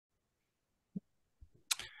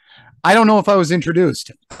I don't know if I was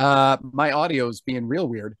introduced. My audio is being real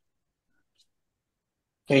weird.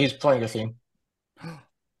 Yeah, he's playing a theme.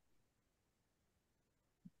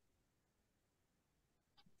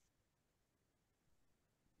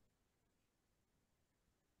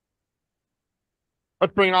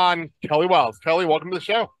 Let's bring on Kelly Wells. Kelly, welcome to the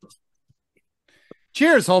show.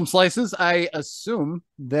 Cheers, home slices. I assume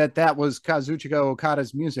that was Kazuchika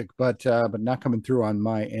Okada's music, but not coming through on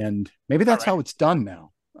my end. Maybe All that's right. how it's done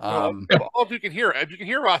now. Well, if you can hear,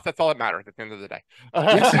 us, that's all that matters at the end of the day.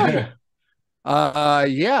 Yes, indeed.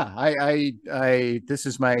 Yeah. This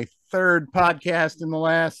is my third podcast in the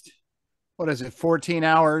last, what is it, 14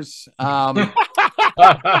 hours.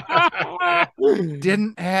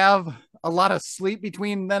 Didn't have a lot of sleep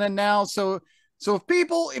between then and now. So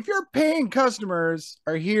if you're paying customers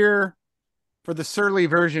are here for the surly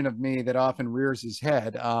version of me that often rears his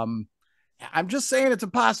head, I'm just saying it's a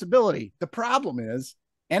possibility. The problem is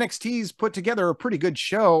NXT's put together a pretty good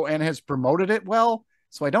show and has promoted it well,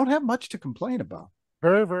 so I don't have much to complain about.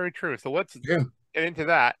 Very, very true. So let's Yeah. get into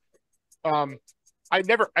that. Um,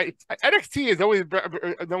 NXT is always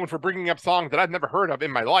known for bringing up songs that I've never heard of in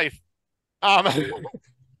my life. Um,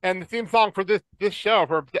 and the theme song for this show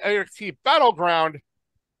for NXT Battleground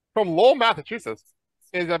from Lowell, Massachusetts,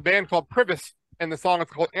 is a band called Privis, and the song is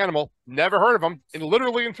called Animal. Never heard of them, and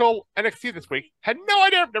literally until NXT this week, had no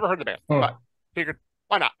idea. Never heard of the band, but figured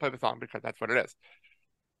why not play the song because that's what it is.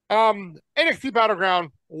 NXT Battleground,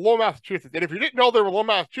 Lowell, Massachusetts. And if you didn't know they were Lowell,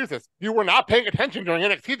 Massachusetts, you were not paying attention during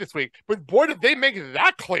NXT this week. But boy, did they make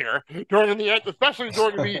that clear during the end, especially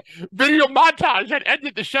during the video montage that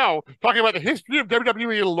ended the show, talking about the history of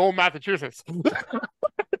WWE in Lowell, Massachusetts.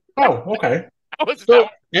 Oh, okay. That So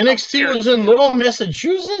NXT was in Lowell,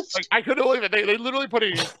 Massachusetts? like, I couldn't believe it. They literally put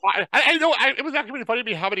it. I know. It was actually really funny to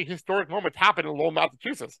me how many historic moments happened in Lowell,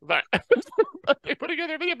 Massachusetts. But they put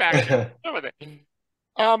together a video back with it.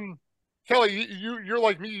 Kelly, you're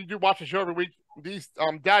like me. You do watch the show every week. These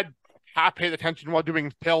Dad half pays attention while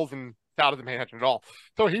doing pills, and Dad doesn't pay attention at all.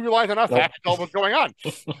 So he relies on us to Nope. actually tell what's going on.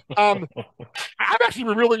 I've actually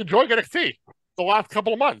been really enjoying NXT the last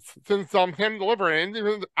couple of months since him delivering, and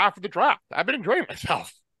even after the draft. I've been enjoying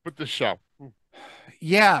myself with this show.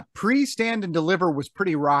 Yeah, pre-Stand and Deliver was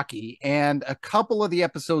pretty rocky, and a couple of the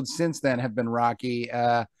episodes since then have been rocky.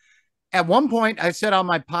 At one point, I said on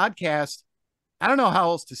my podcast, I don't know how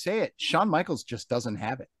else to say it. Shawn Michaels just doesn't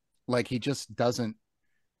have it. Like he just doesn't.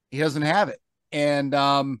 He doesn't have it, and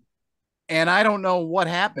I don't know what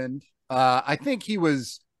happened. I think he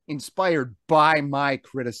was inspired by my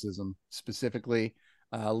criticism, specifically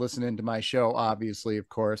listening to my show, obviously, of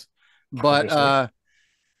course, but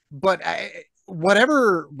Obviously.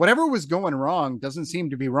 Whatever was going wrong doesn't seem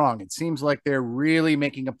to be wrong. It seems like they're really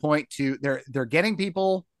making a point to they're getting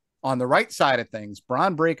people on the right side of things.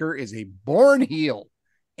 Braun Breaker is a born heel,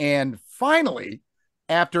 and finally,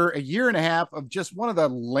 after a year and a half of just one of the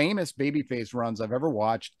lamest babyface runs I've ever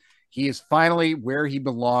watched, he is finally where he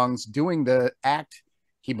belongs, doing the act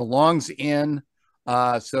he belongs in.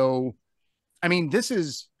 So, I mean, this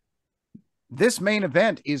main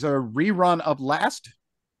event is a rerun of last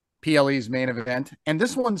PLE's main event, and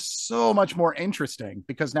this one's so much more interesting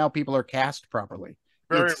because now people are cast properly.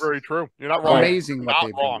 Very, It's very true. You're not wrong. amazing You're what not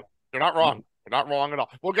they've wrong. done. You're not wrong. You're not wrong at all.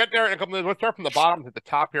 We'll get there in a couple minutes. Let's start from the bottom to the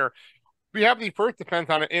top here. We have the first defense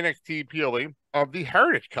on an NXT PLE of the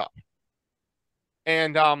Heritage Cup.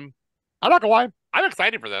 And I'm not gonna lie, I'm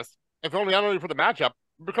excited for this. If only not only for the matchup,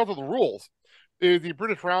 because of the rules. Is the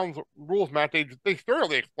British Rounds rules match, they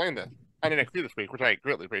thoroughly explained this on NXT this week, which I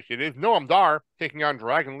greatly appreciate. It is Noam Dar taking on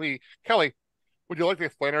Dragon Lee. Kelly, would you like to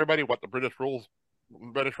explain to everybody what the British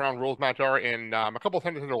Round rules match are in a couple of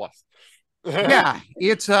sentences or less? Yeah,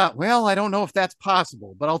 it's well, I don't know if that's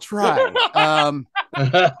possible, but I'll try.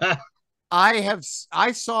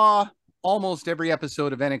 I saw almost every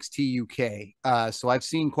episode of NXT UK. So I've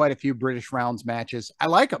seen quite a few British rounds matches. I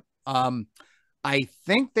like them. I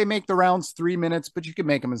think they make the rounds 3 minutes, but you can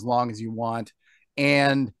make them as long as you want.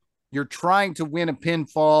 And you're trying to win a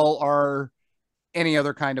pinfall or any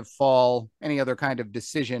other kind of fall, any other kind of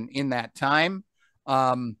decision in that time.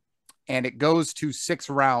 And it goes to 6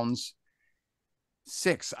 rounds.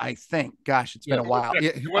 6, I think. Gosh, it's been a while.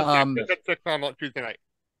 Six on Tuesday night.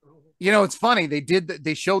 You know, it's funny.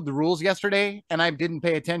 They showed the rules yesterday, and I didn't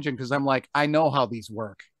pay attention because I'm like, I know how these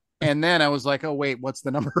work. And then I was like, oh wait, what's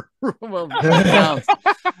the number of rounds?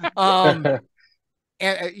 And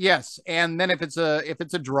yes, and then if it's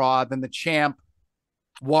a draw, then the champ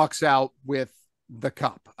walks out with the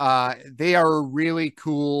cup. They are a really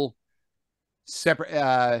cool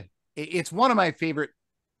separate. It's one of my favorite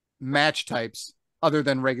match types other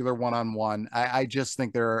than regular one-on-one. I just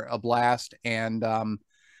think they're a blast. And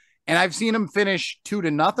I've seen them finish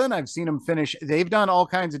 2-0. I've seen them finish. They've done all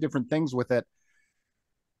kinds of different things with it.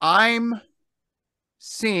 I'm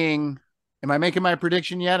seeing, am I making my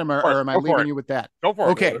prediction yet? Or am I leaving you with that? Go for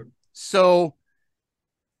it. Okay. So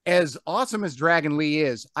as awesome as Dragon Lee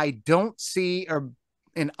is, I don't see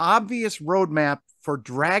an obvious roadmap for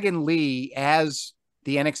Dragon Lee as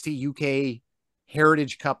the NXT UK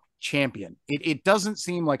Heritage Cup champion. It doesn't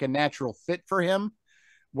seem like a natural fit for him.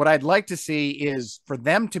 What I'd like to see is for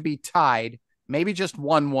them to be tied, maybe just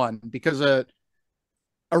 1-1, because a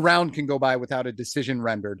round can go by without a decision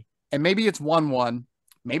rendered. And maybe it's 1-1,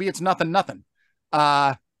 maybe it's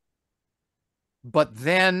 0-0. But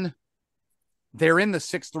then they're in the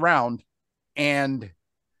 6th round and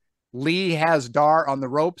Lee has Dar on the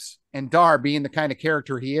ropes, and Dar, being the kind of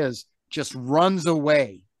character he is, just runs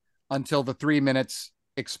away until the 3 minutes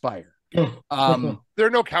expire. There are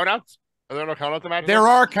no countouts. Are there no countouts? There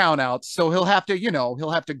are countouts, so he'll have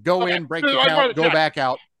to go in, break the count, go back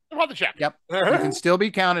out. About the check. Yep, you can still be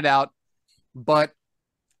counted out, but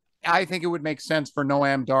I think it would make sense for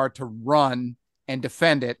Noam Dar to run and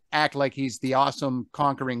defend it, act like he's the awesome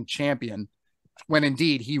conquering champion, when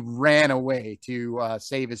indeed he ran away to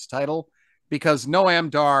save his title, because Noam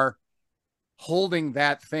Dar holding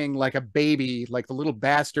that thing like a baby, like the little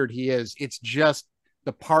bastard he is, it's just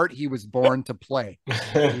the part he was born to play.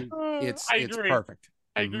 It's perfect.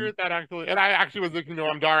 I agree with that, actually. And I actually was looking to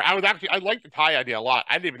Noam Dar. I like the tie idea a lot.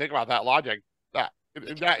 I didn't even think about that logic.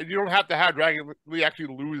 That you don't have to have Dragon Lee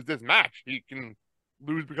actually lose this match. He can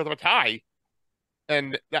lose because of a tie.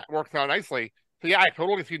 And that works out nicely. So yeah, I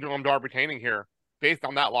totally see Noam Dar retaining here based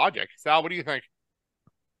on that logic. Sal, what do you think?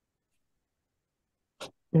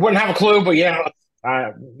 Wouldn't have a clue, but yeah,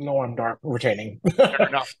 Noam Dar retaining. Fair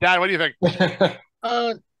enough. Dad, what do you think?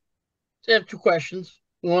 I have two questions.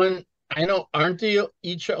 One, I know, aren't they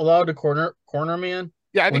each allowed a corner man?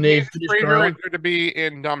 Yeah, I when think Fraser is going to be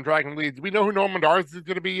in Dragon Lee. Do we know who Norman Dars is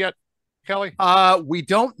going to be yet, Kelly? We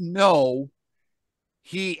don't know.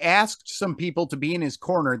 He asked some people to be in his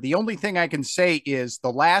corner. The only thing I can say is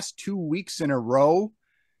the last 2 weeks in a row,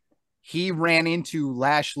 he ran into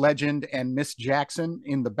Lash Legend and Miss Jackson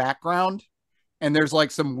in the background, and there's like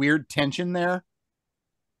some weird tension there.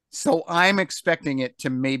 So I'm expecting it to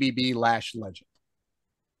maybe be Lash Legend.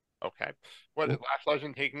 Okay. What is Lash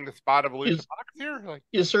Legend taking the spot of Alicia Fox here? Like,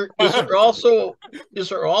 is there also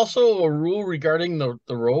a rule regarding the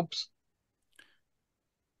ropes?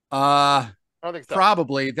 I don't think so.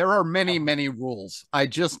 Probably. There are many rules. I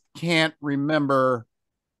just can't remember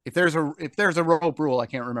if there's a rope rule. I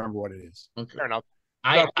can't remember what it is. Okay. Fair enough.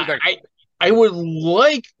 I would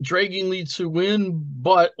like Dragon Lee to win,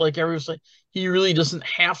 but like everyone's like, he really doesn't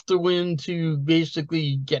have to win to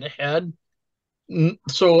basically get ahead.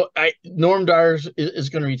 So Norm Dar is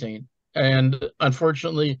going to retain, and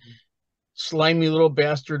unfortunately, slimy little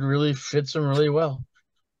bastard really fits him really well.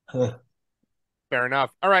 Fair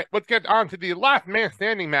enough. All right, let's get on to the last man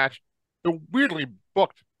standing match. The weirdly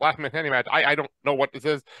booked last man standing match. I don't know what this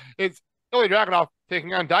is. It's Ilya Dragunov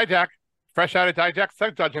taking on Dijak, fresh out of Dijak's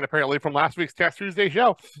sex dungeon apparently from last week's Test Tuesday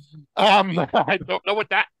show. I don't know what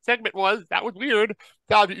that segment was. That was weird.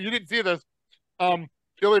 Sal, you didn't see this.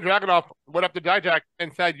 Ilya Dragunov went up to Dijak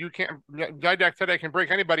and said, "You can't." Dijak said, "I can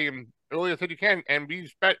break anybody," and Ilya said, "You can." And we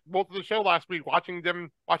spent most of the show last week watching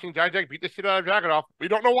Dijak beat the shit out of Dragunov. We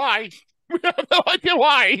don't know why. We have no idea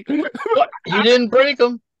why. He didn't break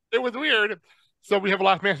him. It was weird. So we have a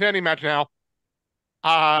last man standing match now.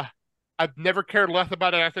 I've never cared less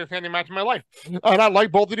about a last man standing match in my life, and I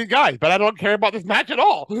like both of these guys, but I don't care about this match at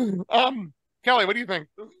all. Kelly, what do you think?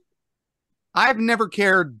 I've never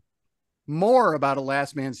cared more about a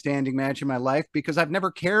last man standing match in my life because I've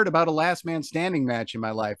never cared about a last man standing match in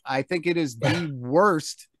my life. I think it is the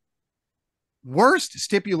worst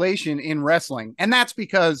stipulation in wrestling. And that's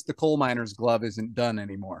because the coal miner's glove isn't done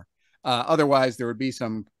anymore. Otherwise there would be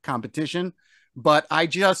some competition, but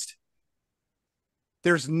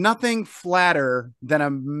there's nothing flatter than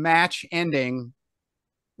a match ending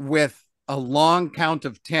with a long count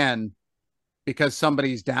of 10 because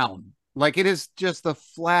somebody's down. Like, it is just the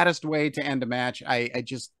flattest way to end a match.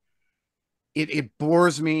 It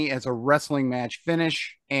bores me as a wrestling match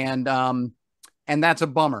finish. And that's a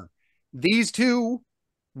bummer. These two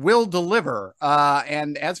will deliver.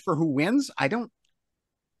 And as for who wins, I don't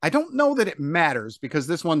know that it matters because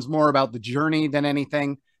this one's more about the journey than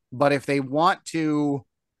anything. But if they want to,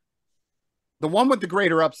 the one with the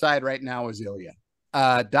greater upside right now is Ilya.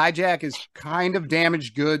 Dijak is kind of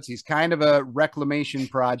damaged goods. He's kind of a reclamation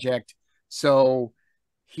project. So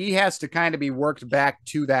he has to kind of be worked back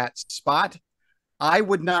to that spot. I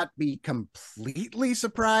would not be completely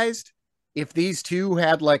surprised if these two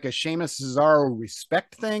had like a Sheamus Cesaro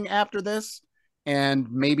respect thing after this and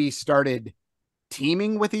maybe started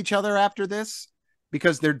teaming with each other after this,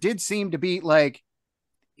 because there did seem to be like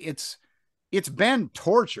it's been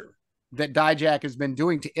torture that Dijak has been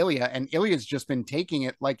doing to Ilya, and Ilya's just been taking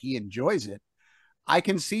it like he enjoys it. I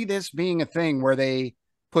can see this being a thing where they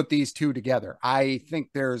put these two together. I think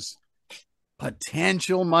there's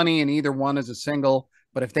potential money in either one as a single,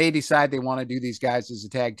 but if they decide they want to do these guys as a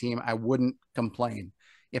tag team, I wouldn't complain.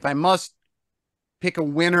 If I must pick a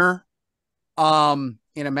winner in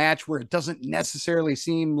a match where it doesn't necessarily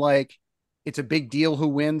seem like it's a big deal who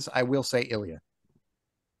wins, I will say Ilya.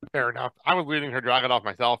 Fair enough. I was leading her Dragunov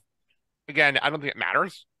myself. Again, I don't think it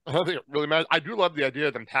matters. I don't think it really matters. I do love the idea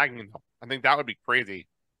of them tagging them. I think that would be crazy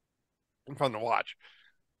and fun to watch.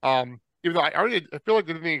 Even though I feel like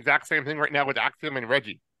they're doing the exact same thing right now with Axiom and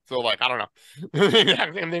Reggie. So like, I don't know. The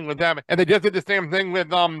exact same thing with them. And they just did the same thing with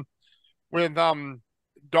Dawn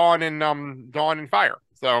and Fire.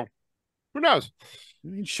 So who knows? I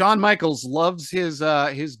mean, Shawn Michaels loves his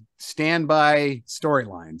standby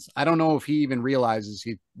storylines. I don't know if he even realizes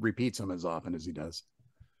he repeats them as often as he does.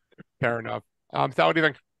 Fair enough. Sal, what do you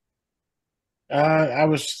think? I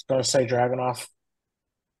was just gonna say Dragunov.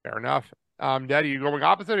 Fair enough. Daddy, you going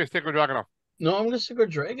opposite or stick with Dragunov? No, I'm going to stick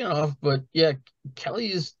with Dragunov, but yeah,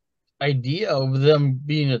 Kelly's idea of them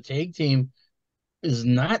being a tag team is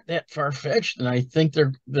not that far-fetched, and I think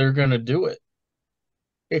they're going to do it.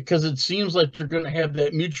 Because it seems like they're going to have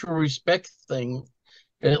that mutual respect thing,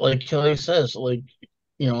 like Kelly says, like,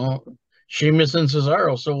 Sheamus and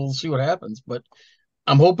Cesaro, so we'll see what happens, but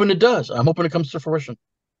I'm hoping it does. I'm hoping it comes to fruition.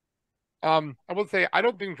 I will say I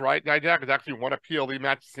don't think Dijak has actually won a PLE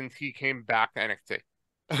match since he came back to NXT.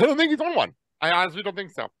 I don't think he's won one. I honestly don't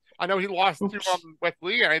think so. I know he lost to Wes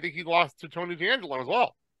Lee, and I think he lost to Tony D'Angelo as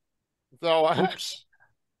well.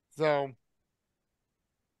 So,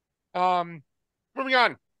 moving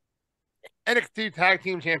on. NXT Tag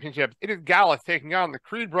Team Championships. It is Gallus taking on the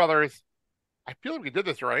Creed brothers. I feel like we did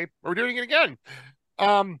this right. We're doing it again.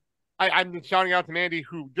 I'm shouting out to Mandy,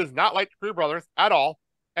 who does not like the Creed brothers at all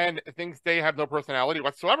and thinks they have no personality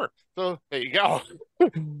whatsoever. So there you go.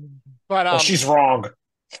 But well, she's wrong.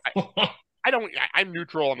 I'm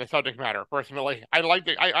neutral on the subject matter personally.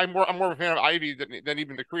 I'm more of a fan of Ivy than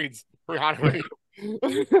even the Creeds, for honestly.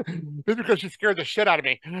 Just because she scared the shit out of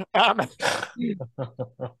me.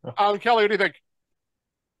 Kelly, what do you think?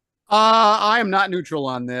 I am not neutral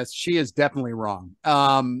on this. She is definitely wrong.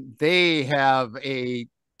 They have a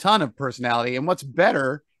ton of personality, and what's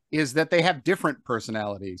better is that they have different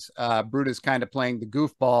personalities. Brutus kind of playing the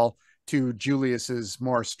goofball to Julius's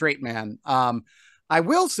more straight man. I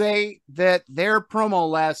will say that their promo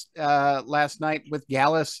last night with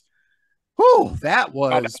Gallus, that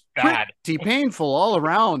was bad. Pretty painful all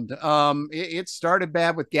around. It started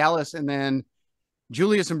bad with Gallus, and then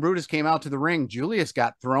Julius and Brutus came out to the ring. Julius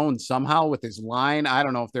got thrown somehow with his line. I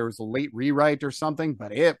don't know if there was a late rewrite or something,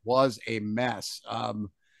 but it was a mess.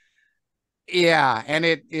 Yeah, and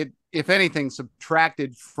it if anything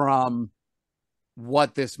subtracted from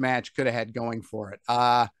what this match could have had going for it.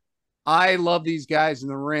 I love these guys in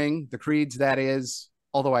the ring, the Creeds, that is,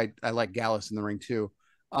 although I like Gallus in the ring too.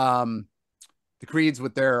 The Creeds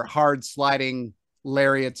with their hard sliding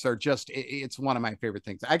lariats are it's one of my favorite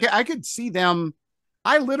things. I could see them.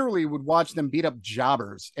 I literally would watch them beat up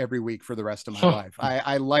jobbers every week for the rest of my life.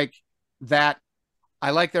 I like that. I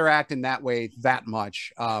like their act in that way that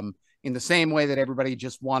much. In the same way that everybody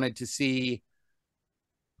just wanted to see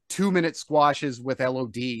 2-minute squashes with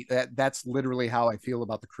LOD. That's literally how I feel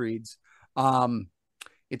about the Creeds.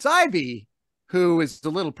 It's Ivy who is a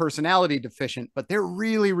little personality deficient, but they're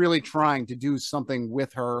really, really trying to do something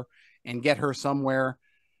with her and get her somewhere.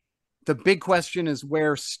 The big question is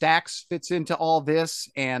where Stax fits into all this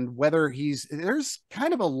and whether there's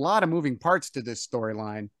kind of a lot of moving parts to this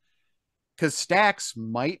storyline, because Stax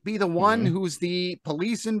might be the one who's the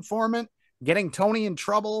police informant getting Tony in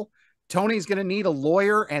trouble. Tony's going to need a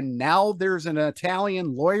lawyer, and now there's an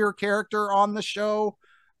Italian lawyer character on the show.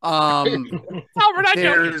 We're not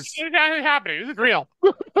joking. It's happening. This is real.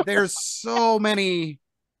 There's so many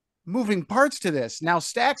moving parts to this. Now,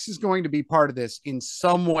 Stax is going to be part of this in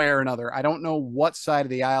some way or another. I don't know what side of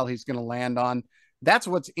the aisle he's going to land on. That's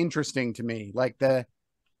what's interesting to me. Like the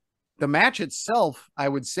match itself, I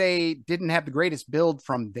would say, didn't have the greatest build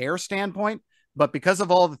from their standpoint, but because of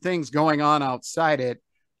all the things going on outside it,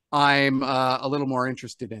 I'm a little more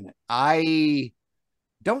interested in it. I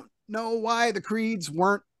don't know why the Creeds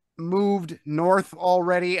weren't moved north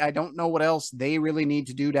already. I don't know what else they really need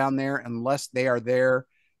to do down there unless they are there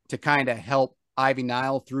to kind of help Ivy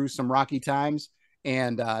Nile through some rocky times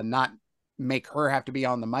and not make her have to be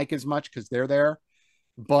on the mic as much because they're there.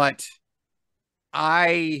 But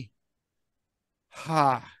I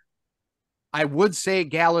would say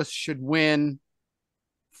Gallus should win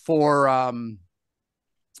for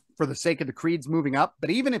the sake of the Creeds moving up. But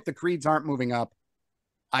even if the Creeds aren't moving up,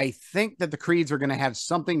 I think that the Creeds are going to have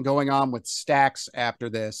something going on with Stacks after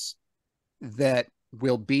this that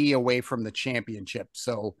will be away from the championship.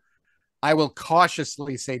 So I will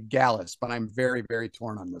cautiously say Gallus, but I'm very, very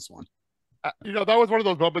torn on this one. That was one of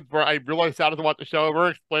those moments where I realized I was watching the show.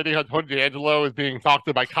 We're explaining how Tony D'Angelo is being talked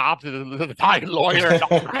to by cops and the Italian lawyer and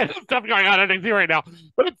all kinds of stuff going on at NXT right now.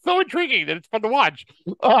 But it's so intriguing that it's fun to watch.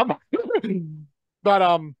 So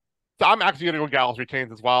I'm actually going to go Gallus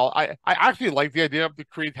retains as well. I actually like the idea of the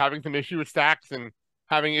Creed having some issue with Stacks and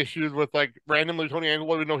having issues with like randomly Tony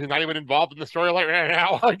Angelo, even though he's not even involved in the storyline right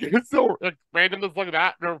now. Like it's so like randomness like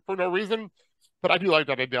that for no reason. But I do like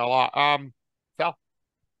that idea a lot. Sal?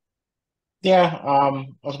 Yeah,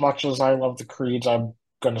 as much as I love the Creeds, I'm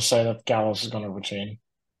gonna say that Gallows is gonna retain.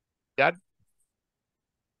 Dad?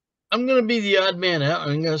 I'm going to be the odd man out.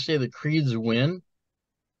 I'm going to say the Creeds win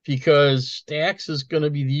because Stacks is going to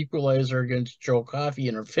be the equalizer against Joe Coffey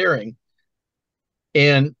interfering.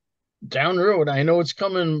 And down the road, I know it's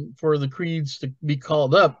coming for the Creeds to be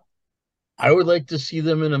called up. I would like to see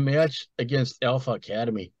them in a match against Alpha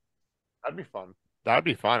Academy. That'd be fun. That'd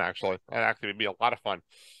be fun, actually. That actually would be a lot of fun.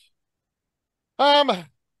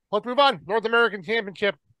 Let's move on. North American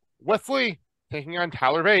Championship. Wesley taking on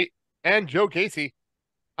Tyler Bate and Joe Casey.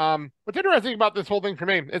 What's interesting about this whole thing for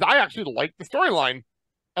me is I actually like the storyline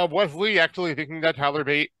of Wesley actually thinking that Tyler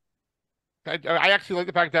Bate. I actually like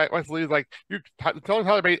the fact that Wesley is like, you telling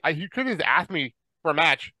Tyler Bate, you could have just asked me for a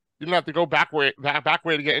match. You didn't have to go back way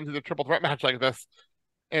to get into the triple threat match like this.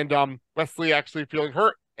 And Wesley actually feeling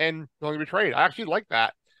hurt and feeling betrayed. I actually like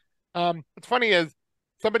that. What's funny is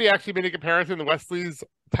somebody actually made a comparison to Wesley's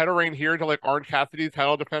title reign here to like Orange Cassidy's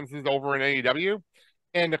title defenses over in AEW.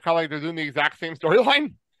 And they're kind of like they're doing the exact same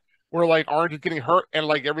storyline where like Orange is getting hurt and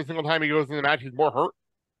like every single time he goes in the match, he's more hurt.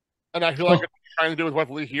 And I feel like what they're trying to do with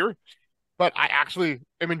Wesley here. But I actually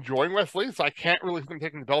am enjoying Wesley, so I can't really see him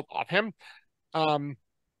taking the belt off him. So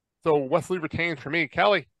Wesley retains for me.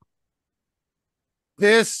 Kelly?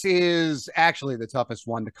 This is actually the toughest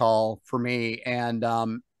one to call for me. And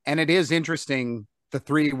it is interesting, the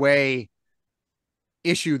three-way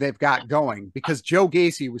issue they've got going, because Joe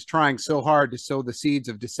Gacy was trying so hard to sow the seeds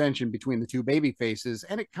of dissension between the two baby faces,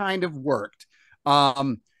 and it kind of worked.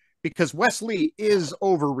 Because Wesley is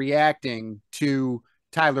overreacting to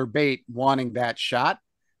Tyler Bate wanting that shot,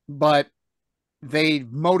 but they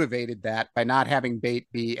motivated that by not having Bate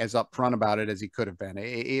be as upfront about it as he could have been.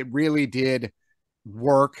 It really did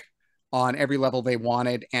work on every level they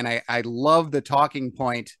wanted. And I love the talking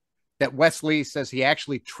point that Wesley says he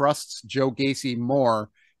actually trusts Joe Gacy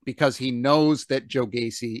more because he knows that Joe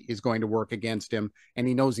Gacy is going to work against him and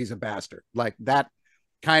he knows he's a bastard. Like that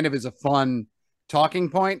kind of is a fun talking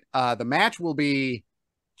point. The match will be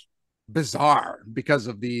bizarre because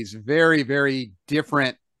of these very, very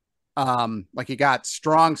different, like you got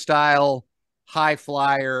strong style, high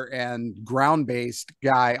flyer, and ground-based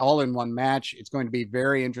guy all in one match. It's going to be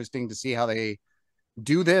very interesting to see how they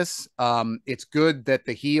do this. It's good that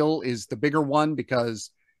the heel is the bigger one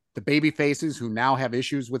because the baby faces who now have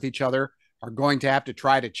issues with each other are going to have to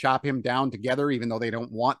try to chop him down together, even though they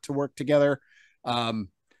don't want to work together.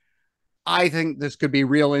 I think this could be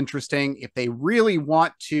real interesting. If they really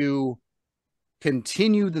want to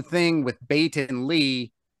continue the thing with Bate and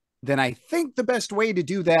Lee, then I think the best way to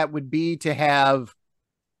do that would be to have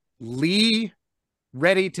Lee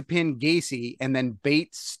ready to pin Gacy and then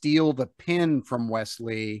Bate steal the pin from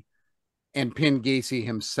Wesley and pin Gacy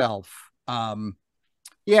himself.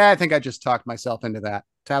 Yeah, I think I just talked myself into that.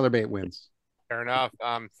 Tyler Bate wins. Fair enough.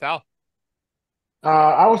 Sal?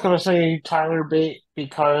 I was gonna say Tyler Bate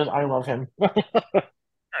because I love him. Fair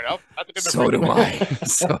enough. So do I.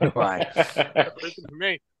 So do I. For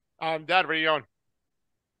me. Dad, where are you going?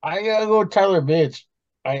 I gotta go Tyler Bates.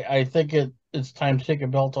 I think it's time to take a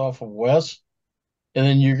belt off of Wes, and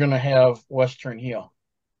then you're gonna have Wes turn heel.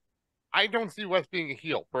 I don't see Wes being a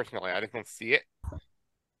heel, personally. I just don't see it.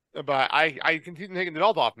 But I continue taking the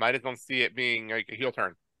belt off him. I just don't see it being like a heel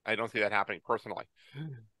turn. I don't see that happening, personally.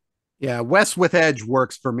 Yeah, Wes with Edge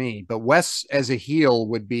works for me, but Wes as a heel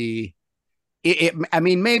would be I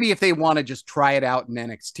mean, maybe if they want to just try it out in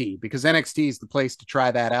NXT, because NXT is the place to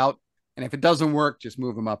try that out. And if it doesn't work, just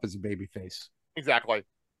move him up as a babyface. Exactly.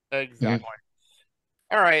 Exactly.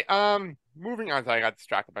 All right. Moving on. Sorry, I got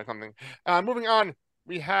distracted by something. Moving on,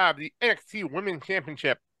 we have the NXT Women's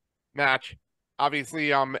Championship match. Obviously,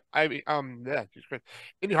 yeah,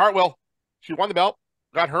 Indy Hartwell, she won the belt,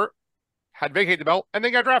 got hurt, had vacated the belt, and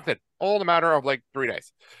then got drafted, all in a matter of like 3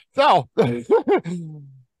 days. So we've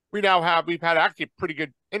had actually a pretty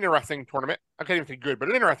good, interesting tournament. I can't even say good, but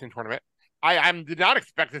an interesting tournament. I did not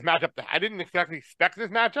expect this matchup. I didn't exactly expect this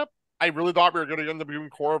matchup. I really thought we were going to end up doing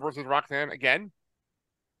Cora versus Roxanne again.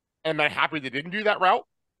 And I'm happy they didn't do that route.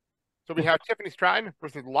 So we have Tiffany Stratton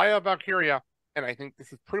versus Laya Valkyria. And I think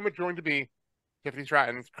this is pretty much going to be Tiffany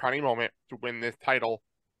Stratton's crowning moment to win this title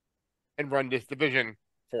and run this division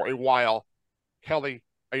for a while. Kelly,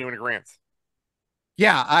 are you in agreement?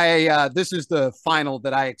 Yeah, this is the final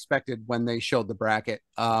that I expected when they showed the bracket.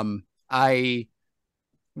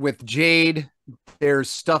 With Jade, there's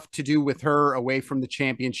stuff to do with her away from the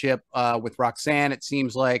championship. With Roxanne, it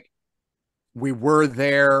seems like we were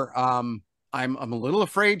there. I'm a little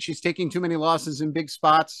afraid she's taking too many losses in big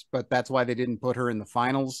spots, but that's why they didn't put her in the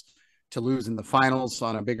finals, to lose in the finals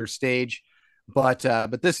on a bigger stage. But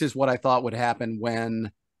this is what I thought would happen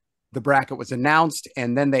when the bracket was announced,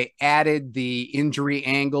 and then they added the injury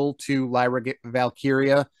angle to Lyra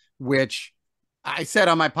Valkyria, which I said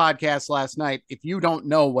on my podcast last night, if you don't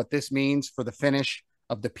know what this means for the finish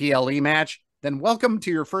of the PLE match, then welcome to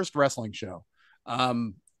your first wrestling show.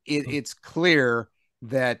 It's clear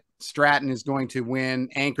that Stratton is going to win,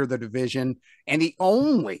 anchor the division. And the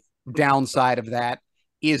only downside of that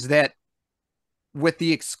is that with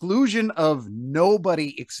the exclusion of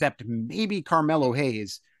nobody except maybe Carmelo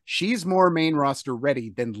Hayes, she's more main roster ready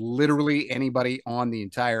than literally anybody on the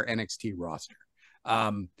entire NXT roster.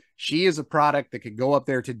 She is a product that could go up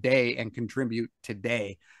there today and contribute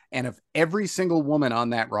today. And of every single woman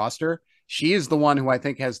on that roster, she is the one who I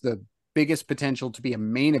think has the biggest potential to be a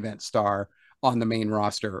main event star on the main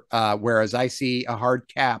roster. Whereas I see a hard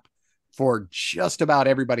cap for just about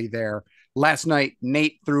everybody there. Last night,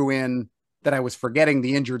 Nate threw in that I was forgetting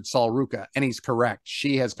the injured Sol Ruca, and he's correct.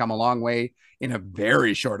 She has come a long way in a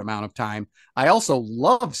very short amount of time. I also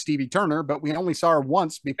love Stevie Turner, but we only saw her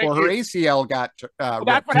once before her ACL got well,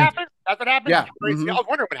 that's what happened. That's what happened. Yeah. Mm-hmm. I was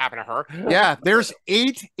wondering what happened to her. Yeah, there's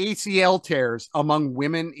 8 ACL tears among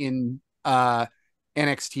women in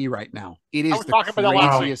NXT right now. It is the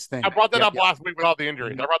craziest thing. I brought that up last week with all the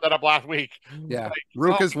injuries. I brought that up last week. Yeah, like,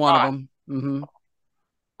 Ruka's one of them. Mm-hmm.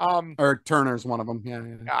 Or Turner's one of them.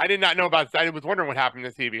 Yeah. I did not know about. I was wondering what happened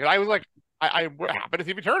to Stevie. I was like, what happened to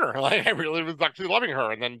Stevie Turner? Like, I really was actually loving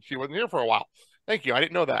her, and then she wasn't here for a while. Thank you. I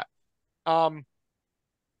didn't know that. Sal,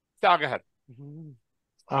 go ahead.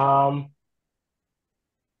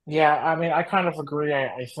 Yeah, I mean, I kind of agree.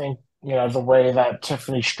 I think, the way that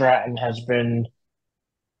Tiffany Stratton has been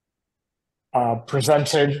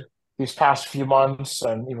presented these past few months,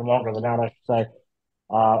 and even longer than that, I should say,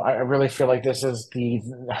 I really feel like this is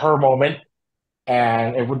her moment,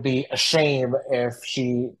 and it would be a shame if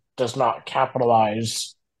she does not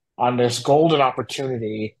capitalize on this golden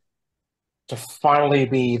opportunity to finally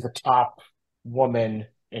be the top woman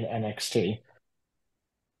in NXT.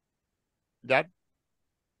 That?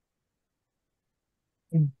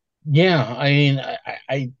 Yeah, I mean,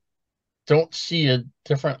 I don't see a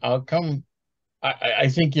different outcome. I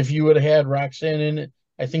think if you would have had Roxanne in it,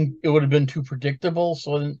 I think it would have been too predictable.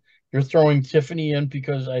 So then you're throwing Tiffany in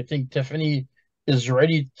because I think Tiffany is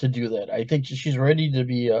ready to do that. I think she's ready to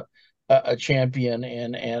be a champion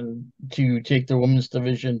and to take the women's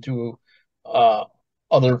division to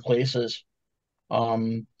other places.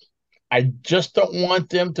 I just don't want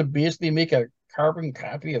them to basically make a carbon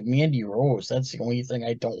copy of Mandy Rose. That's the only thing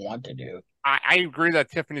I don't want to do. I agree that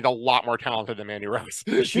Tiffany's a lot more talented than Mandy Rose.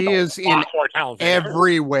 She is in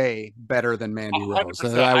every way better than Mandy Rose.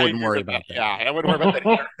 So I wouldn't worry about that. Yeah, I wouldn't worry about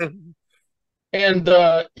that either. And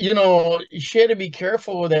she had to be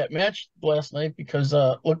careful with that match last night because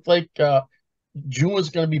it looked like June was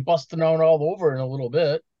going to be busting out all over in a little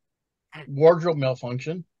bit. Wardrobe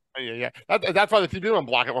malfunction. Yeah. That's why the TV went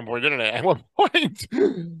black at one point, didn't it? At one point.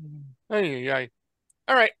 All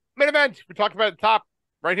right, main event. We talked about the top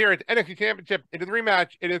right here at the NXT Championship. It is a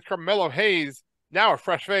rematch. It is Carmelo Hayes, now a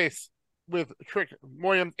fresh face, with Trick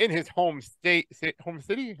Williams in his home city,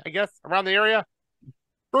 I guess, around the area,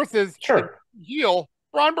 versus heel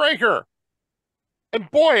Braun Breaker.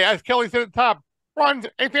 And boy, as Kelly said at the top, Braun's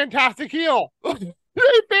a fantastic heel. A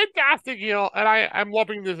fantastic heel. And I'm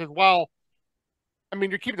loving this as well. I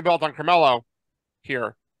mean, you're keeping the belt on Carmelo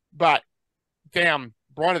here, but damn,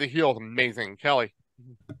 Braun of the heel is amazing. Kelly.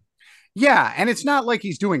 Yeah, and it's not like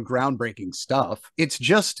he's doing groundbreaking stuff. It's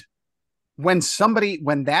just when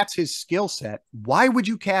that's his skill set, why would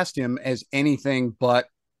you cast him as anything but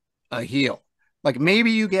a heel? Like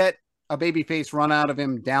maybe you get a babyface run out of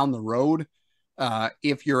him down the road,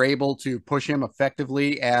 if you're able to push him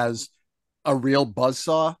effectively as a real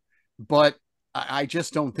buzzsaw. But I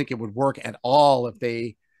just don't think it would work at all if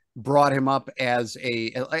they brought him up as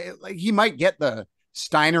like he might get the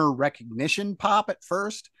Steiner recognition pop at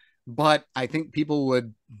first, but I think people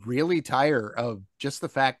would really tire of just the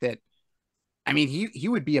fact that I mean he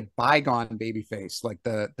would be a bygone babyface, like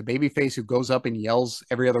the babyface who goes up and yells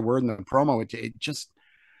every other word in the promo. It just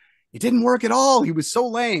it didn't work at all. He was so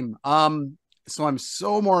lame. So I'm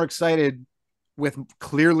so more excited with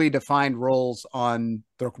clearly defined roles on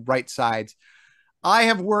the right sides. I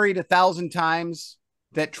have worried 1,000 times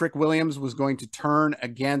that Trick Williams was going to turn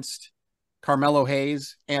against Carmelo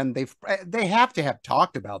Hayes, and they have to have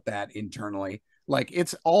talked about that internally. Like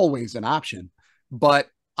it's always an option, but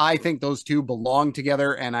I think those two belong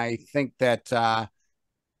together, and I think that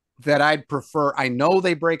that I'd prefer. I know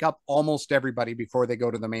they break up almost everybody before they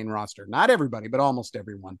go to the main roster. Not everybody, but almost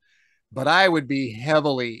everyone. But I would be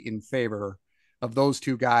heavily in favor of those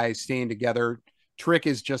two guys staying together. Trick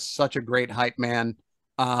is just such a great hype man.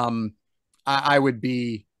 I would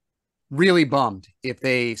be really bummed if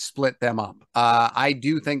they split them up. I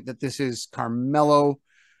do think that this is Carmelo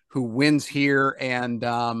who wins here, and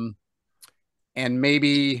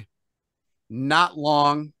maybe not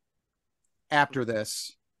long after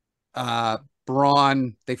this,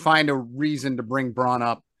 Braun, they find a reason to bring Braun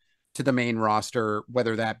up to the main roster,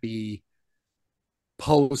 whether that be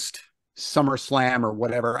post SummerSlam or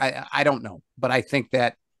whatever. I don't know, but I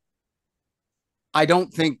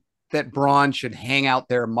don't think that Braun should hang out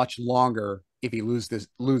there much longer if he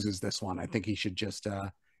loses this one. I think he should just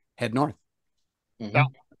head north. Mhm.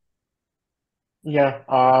 Yeah,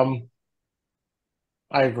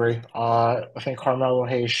 I agree. I think Carmelo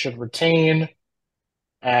Hayes should retain,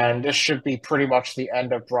 and this should be pretty much the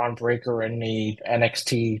end of Braun Breaker in the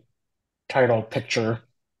NXT title picture.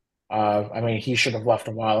 I mean, he should have left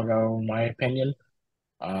a while ago, in my opinion.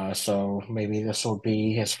 So maybe this will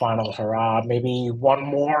be his final hurrah. Maybe one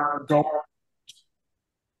more go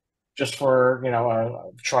just for,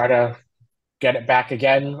 try to get it back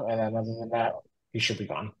again. And then other than that, he should be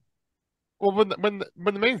gone. Well, when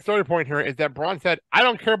the main story point here is that Braun said, "I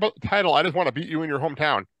don't care about the title. I just want to beat you in your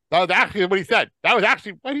hometown." That was actually what he said. That was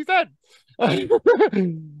actually what he said.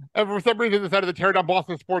 And for some reason, decided to tear down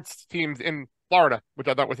Boston sports teams in Florida, which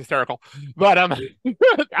I thought was hysterical. But that was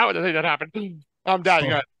the thing that happened. Dad, you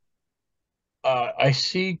got I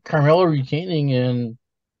see Carmelo retaining, and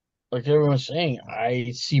like everyone's saying,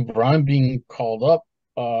 I see Braun being called up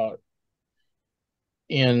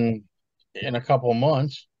in a couple of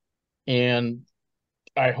months, and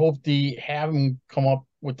I hope they have him come up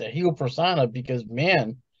with the heel persona because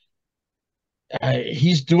man,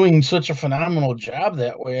 he's doing such a phenomenal job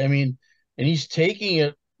that way. I mean, and he's taking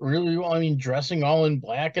it really well. I mean, dressing all in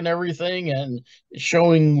black and everything, and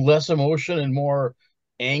showing less emotion and more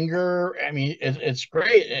anger. I mean, it's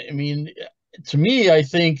great. I mean, to me, I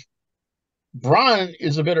think Braun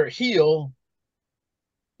is a better heel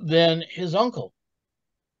than his uncle.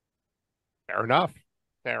 fair enough.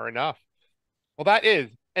 Fair enough. Well, that is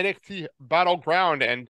NXT Battleground, and